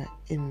Nigeria,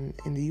 in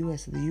the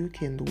US, in the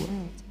UK, in the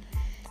world.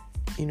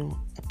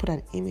 I put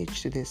an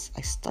image to this,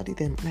 I study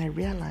them, and I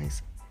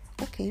realize,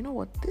 okay, you know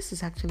what, this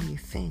is actually a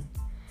thing.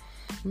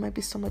 It might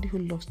be somebody who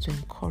loves to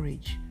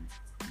encourage.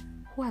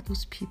 Who are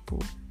those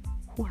people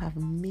who have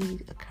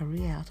made a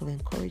career out of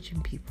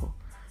encouraging people,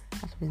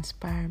 out of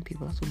inspiring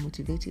people, out of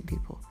motivating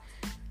people?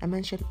 I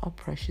mentioned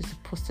Oprah. She's the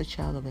poster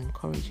child of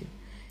encouraging.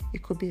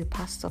 It could be a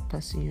pastor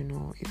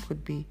person, it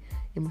could be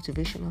a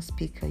motivational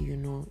speaker,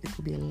 it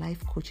could be a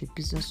life coach, a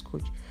business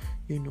coach,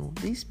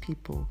 These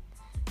people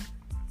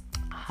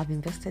have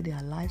invested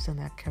their lives and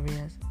their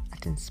careers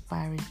at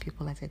inspiring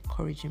people, at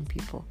encouraging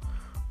people,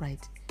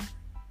 right?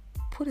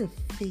 Put a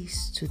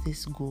face to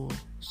this goal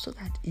so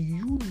that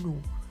you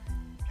know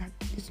that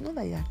it's not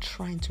that you're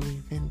trying to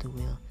reinvent the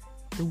wheel.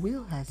 The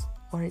wheel has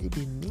already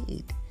been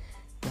made,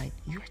 right?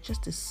 You're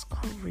just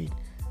discovering.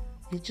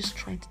 You're just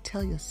trying to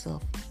tell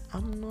yourself,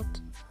 I'm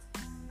not,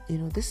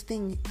 this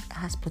thing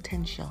has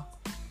potential.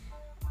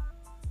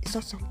 It's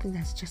not something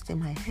that's just in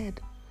my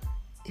head.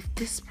 If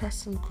this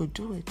person could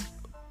do it,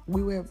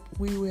 we were,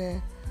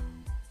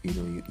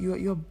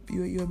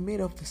 you're made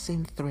of the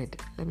same thread.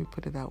 Let me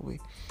put it that way.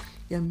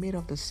 You're made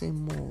of the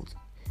same mold.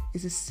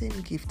 It's the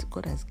same gift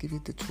God has given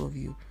the two of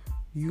you.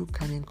 You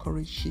can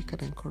encourage, she can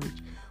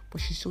encourage,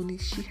 but she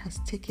has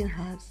taken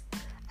hers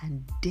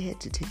and dared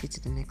to take it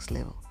to the next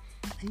level.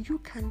 And you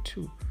can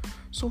too.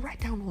 So write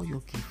down all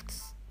your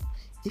gifts.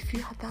 If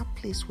you're at that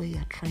place where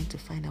you're trying to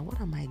find out, what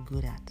am I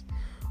good at,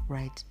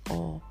 right?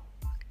 Or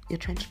you're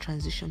trying to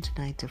transition to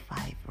 9 to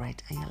 5,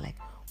 right? And you're like,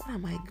 what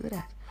am I good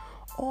at?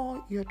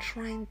 Or you're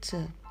trying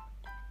to,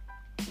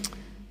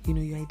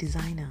 you're a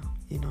designer,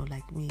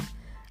 like me,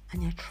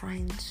 and you're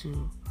trying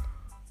to,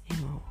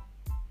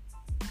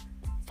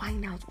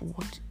 find out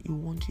what you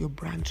want your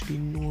brand to be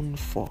known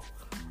for,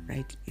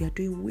 right? You're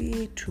doing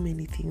way too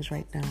many things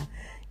right now.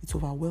 It's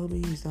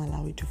overwhelming. It's not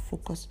allowing you to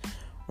focus,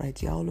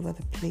 right? You're all over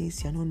the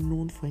place. You're not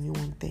known for any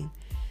one thing.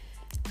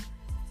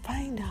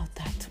 Find out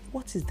that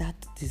what is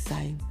that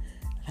design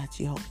that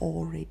you're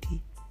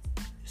already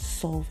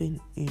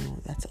solving,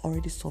 that's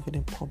already solving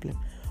a problem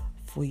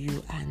for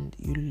you, and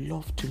you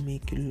love to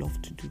make, you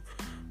love to do.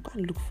 Go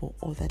and look for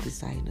other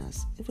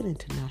designers, even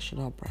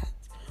international brands,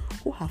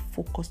 who have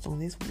focused on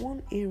this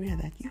one area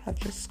that you have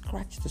just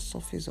scratched the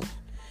surface of,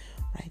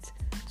 right?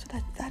 So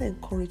that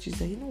encourages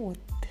that,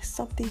 there's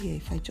something here.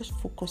 If I just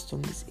focused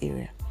on this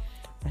area,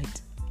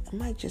 right, I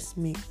might just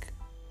make,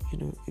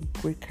 a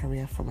great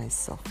career for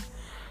myself.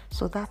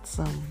 So that's,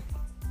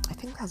 I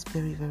think that's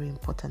very, very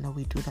important that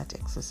we do that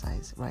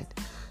exercise, right?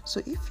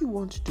 So if you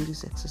want to do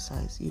this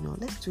exercise,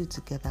 let's do it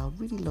together. I would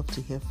really love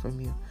to hear from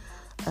you.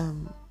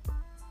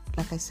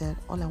 Like I said,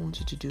 all I want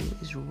you to do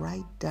is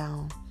write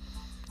down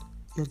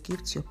your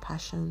gifts, your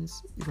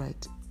passions,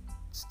 right?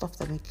 Stuff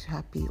that makes you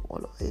happy,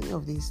 any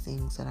of these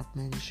things that I've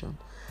mentioned.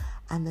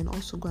 And then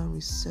also go and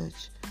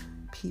research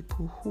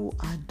people who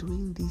are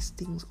doing these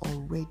things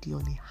already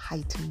on a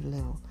heightened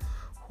level,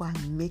 who are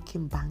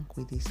making bank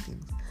with these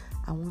things.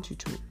 I want you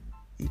to,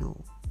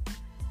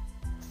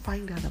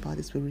 find out about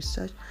this with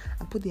research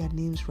and put their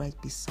names right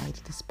beside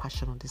this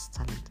passion or this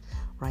talent,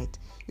 right?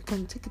 You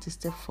can take it a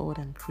step forward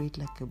and create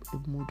like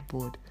a mood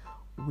board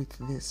with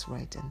this,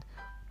 right? And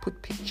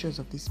put pictures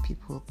of these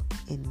people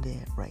in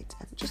there, right?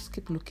 And just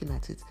keep looking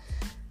at it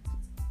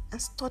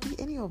and study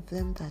any of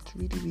them that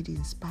really, really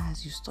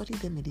inspires you. Study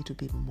them a little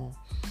bit more.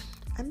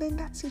 And then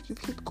that's it. You've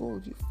hit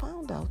gold. You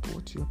found out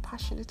what you're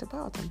passionate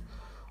about and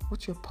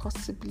what you're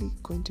possibly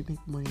going to make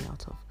money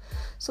out of.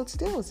 So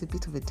today was a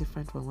bit of a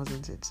different one,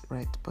 wasn't it?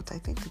 Right? But I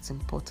think it's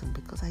important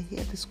because I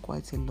hear this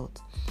quite a lot.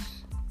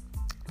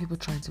 People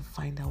trying to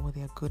find out what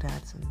they're good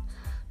at and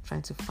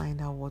trying to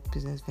find out what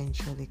business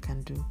venture they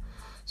can do.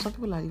 Some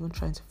people are even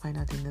trying to find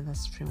out another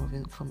stream of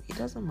income. It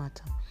doesn't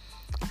matter.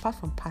 Apart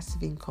from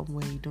passive income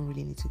where you don't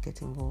really need to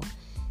get involved,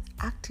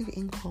 active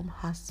income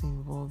has to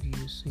involve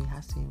you, so it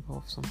has to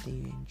involve something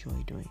you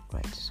enjoy doing,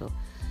 right? So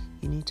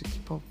you need to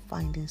keep up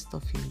finding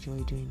stuff you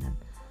enjoy doing and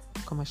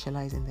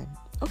commercializing them.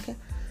 Okay,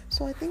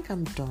 so I think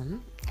I'm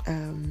done.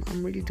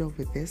 I'm really done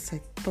with this.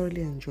 I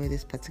thoroughly enjoyed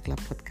this particular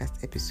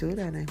podcast episode,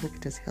 and I hope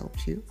it has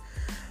helped you.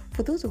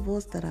 For those of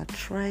us that are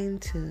trying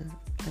to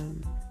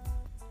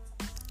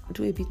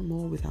do a bit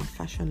more with our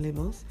fashion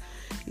labels,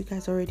 you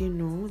guys already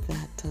know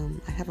that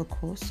I have a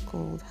course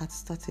called How to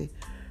Start a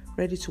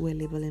Ready-to-Wear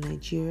Label in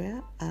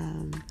Nigeria.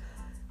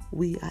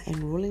 We are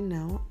enrolling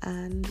now,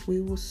 and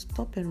we will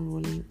stop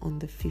enrolling on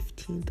the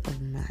 15th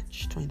of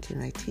March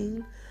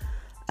 2019.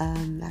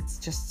 That's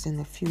just in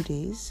a few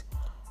days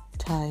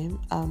time.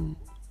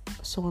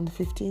 So on the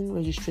 15th,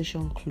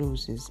 registration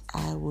closes.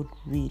 I would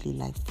really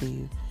like for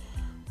you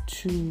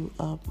to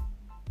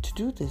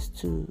do this,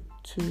 to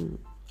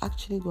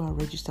actually go and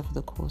register for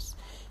the course.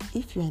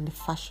 If you're in the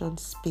fashion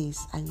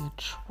space and you're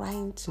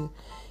trying to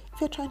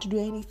do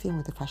anything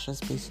with the fashion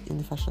space,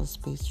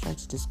 try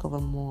to discover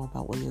more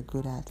about what you're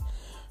good at,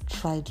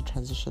 try to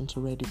transition to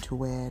ready to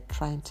wear,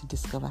 trying to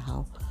discover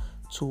how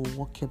to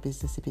work your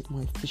business a bit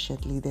more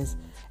efficiently. There's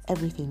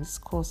everything. This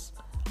course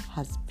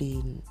has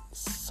been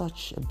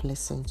such a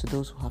blessing to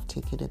those who have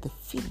taken it. The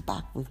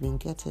feedback we've been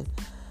getting,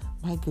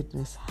 my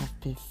goodness, have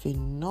been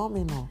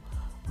phenomenal,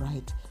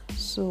 right?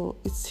 So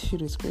it's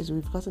crazy.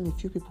 We've gotten a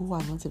few people who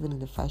are not even in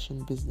the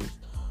fashion business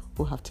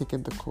who have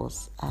taken the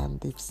course, and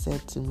they've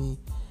said to me,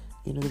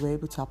 they were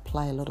able to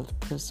apply a lot of the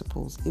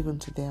principles even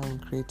to their own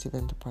creative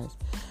enterprise.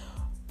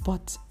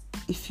 But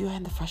if you're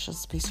in the fashion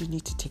space, you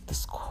need to take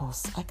this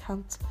course. I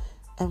can't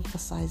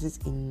emphasize it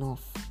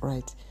enough,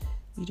 right?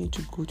 You need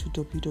to go to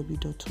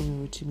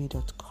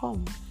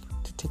www.tomirotimi.com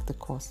to take the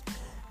course.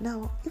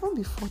 Now, even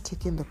before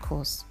taking the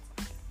course,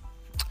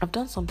 I've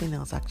done something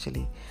else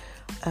actually.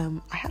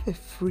 I have a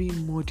free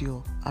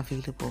module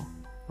available,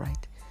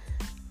 right?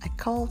 I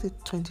called it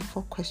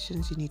 24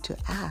 questions you need to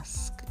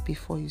ask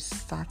before you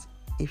start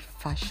a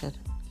fashion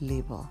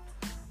label,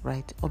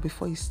 right? Or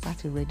before you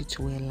start a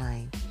ready-to-wear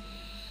line.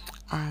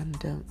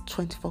 And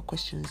 24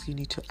 questions you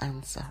need to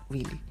answer,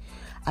 really.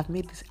 I've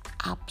made this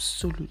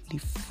absolutely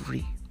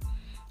free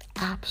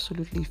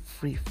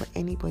for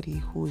anybody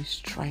who is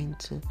trying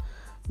to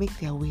make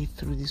their way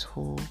through this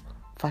whole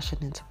fashion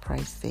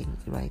enterprise thing,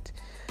 right?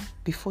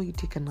 Before you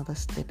take another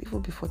step,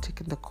 even before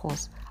taking the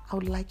course, I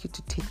would like you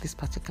to take this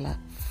particular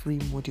free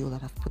module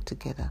that I've put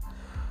together.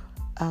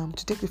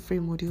 To take the free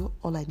module,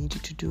 all I need you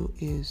to do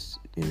is,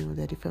 there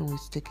are different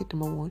ways to take it.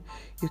 Number one,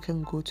 you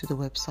can go to the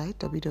website,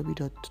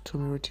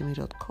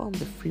 www.tomirotimi.com.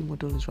 The free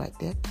module is right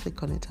there.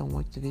 Click on it and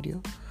watch the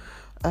video.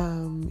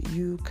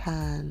 You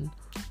can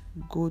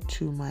go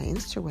to my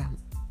Instagram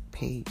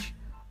page,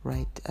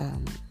 right?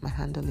 My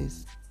handle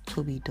is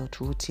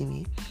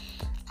toby.rotimi,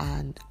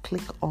 and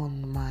click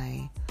on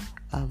my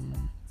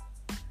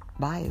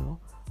bio.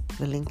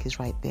 The link is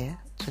right there.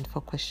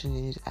 24 questions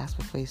you need to ask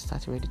before you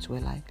start Ready to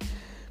Wear Live.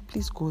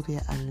 Please go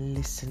there and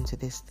listen to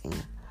this thing.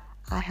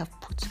 I have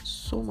put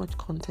so much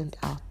content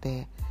out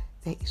there.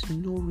 There is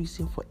no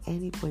reason for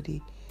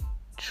anybody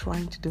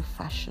trying to do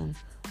fashion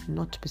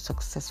not to be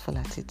successful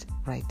at it,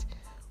 right?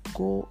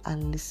 Go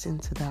and listen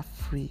to that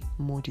free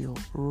module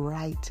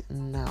right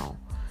now.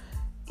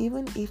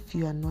 Even if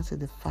you are not in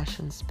the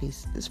fashion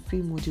space, this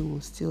free module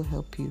will still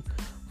help you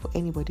for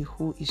anybody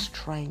who is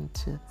trying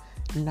to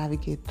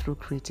navigate through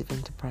creative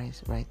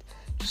enterprise, right?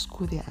 Just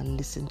go there and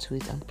listen to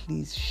it, and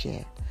please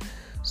share.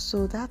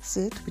 So that's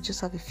it. We just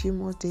have a few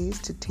more days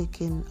to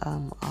take in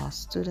our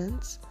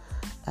students.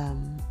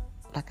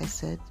 Like I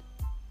said,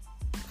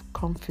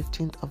 come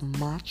 15th of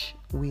March,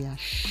 we are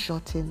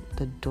shutting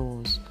the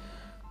doors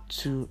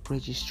to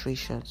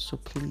registration. So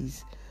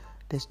please,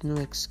 there's no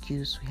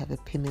excuse. We have a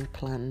payment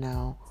plan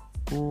now.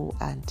 Go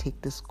and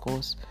take this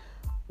course.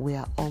 We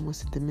are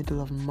almost in the middle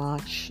of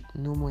March.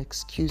 No more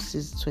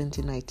excuses.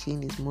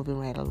 2019 is moving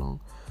right along.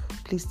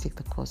 Please take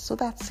the course. So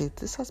that's it.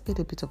 This has been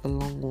a bit of a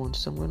long one,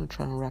 so I'm going to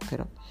try and wrap it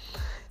up.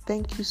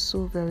 Thank you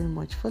so very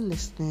much for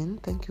listening.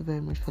 I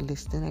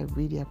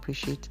really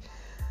appreciate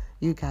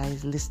you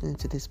guys listening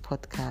to this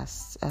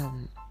podcast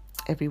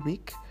every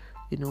week.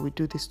 We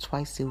do this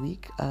twice a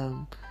week.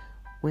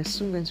 We're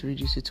soon going to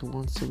reduce it to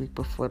once a week,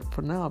 but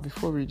for now,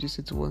 before we reduce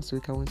it to once a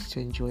week, I want you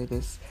to enjoy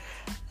this.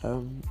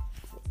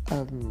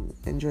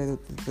 Enjoy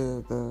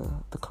the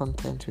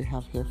content we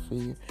have here for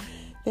you.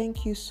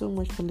 Thank you so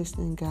much for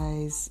listening,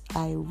 guys.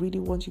 I really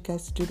want you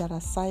guys to do that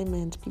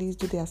assignment. Please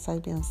do the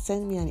assignment and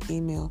send me an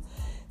email.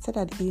 Send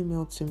an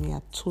email to me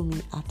at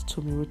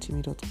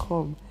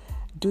tomi@tomirotimi.com.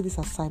 Do this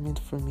assignment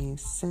for me.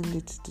 Send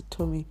it to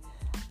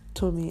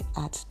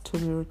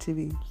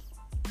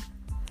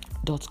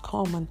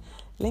tomi@tomirotimi.com, and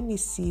let me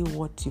see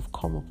what you've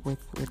come up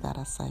with that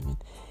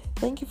assignment.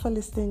 Thank you for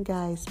listening,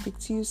 guys. Speak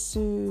to you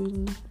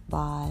soon.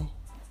 Bye.